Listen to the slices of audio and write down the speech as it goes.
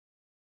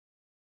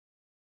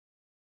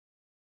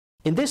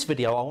In this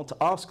video, I want to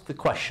ask the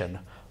question,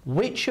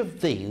 which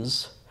of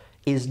these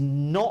is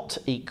not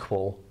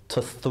equal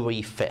to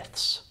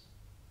 3/5?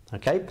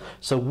 Okay,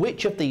 so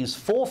which of these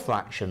four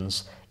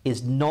fractions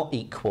is not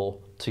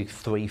equal to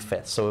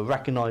 3/5? So we're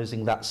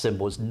recognizing that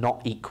symbol is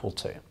not equal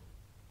to.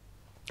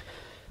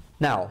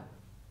 Now,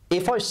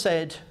 if I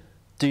said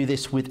do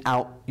this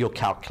without your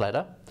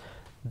calculator,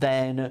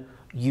 then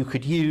you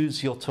could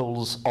use your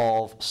tools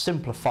of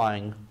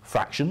simplifying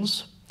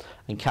fractions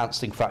and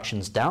cancelling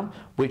fractions down,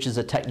 which is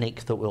a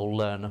technique that we'll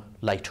learn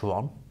later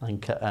on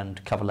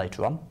and cover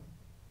later on.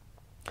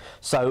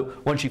 So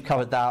once you've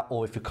covered that,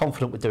 or if you're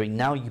confident with doing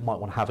now, you might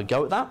want to have a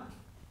go at that.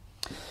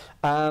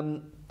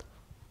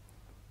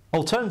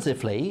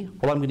 Alternatively,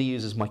 what I'm going to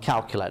use is my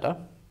calculator.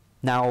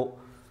 Now,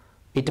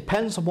 it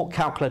depends on what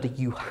calculator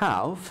you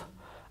have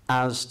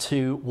as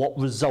to what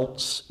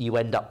results you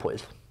end up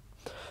with.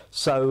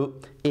 So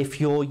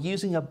if you're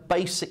using a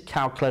basic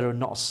calculator and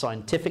not a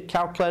scientific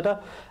calculator,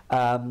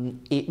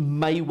 it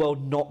may well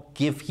not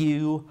give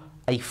you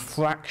a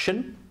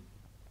fraction.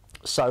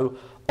 So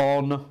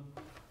on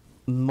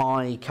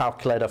my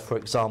calculator, for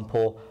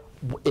example,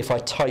 if I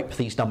type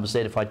these numbers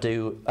in, if I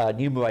do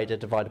numerator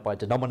divided by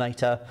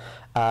denominator,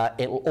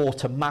 it will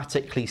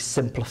automatically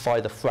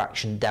simplify the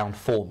fraction down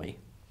for me.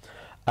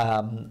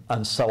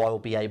 And so I will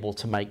be able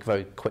to make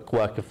very quick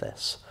work of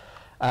this.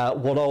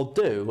 What I'll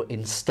do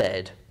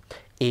instead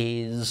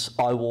is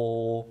I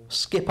will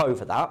skip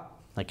over that,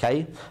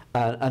 okay,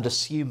 and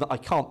assume that I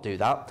can't do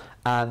that,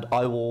 and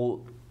I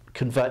will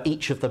convert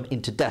each of them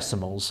into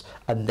decimals,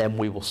 and then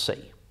we will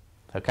see,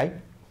 okay?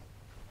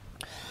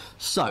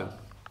 So,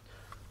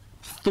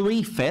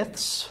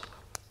 3/5,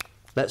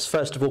 let's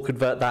first of all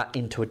convert that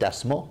into a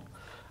decimal,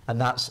 and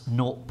that's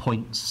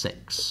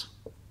 0.6.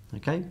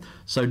 Okay,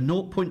 so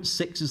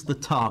 0.6 is the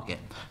target.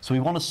 So we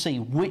want to see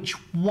which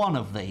one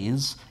of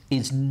these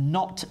is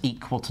not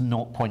equal to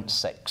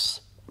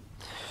 0.6.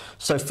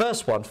 So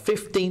first one,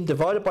 15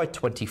 divided by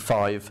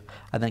 25,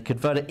 and then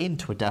convert it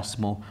into a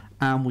decimal,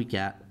 and we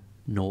get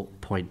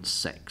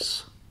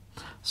 0.6.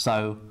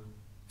 So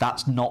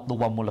that's not the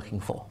one we're looking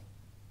for.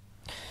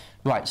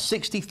 Right,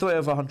 63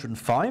 over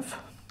 105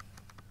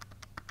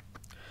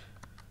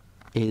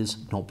 is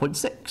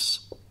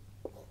 0.6.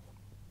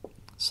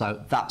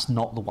 So that's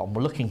not the one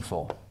we're looking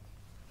for.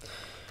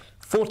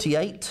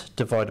 48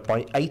 divided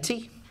by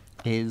 80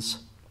 is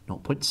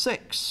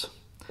 0.6.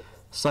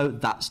 So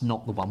that's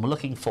not the one we're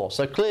looking for.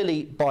 So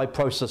clearly, by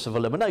process of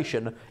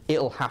elimination,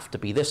 it'll have to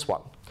be this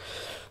one.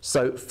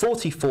 So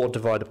 44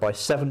 divided by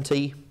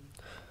 70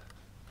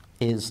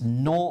 is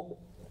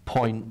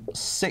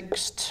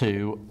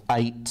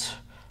 0.628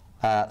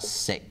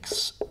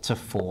 to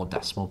 4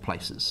 decimal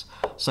places.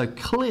 So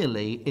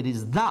clearly, it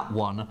is that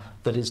one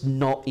that is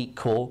not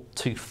equal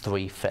to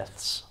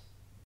 3/5.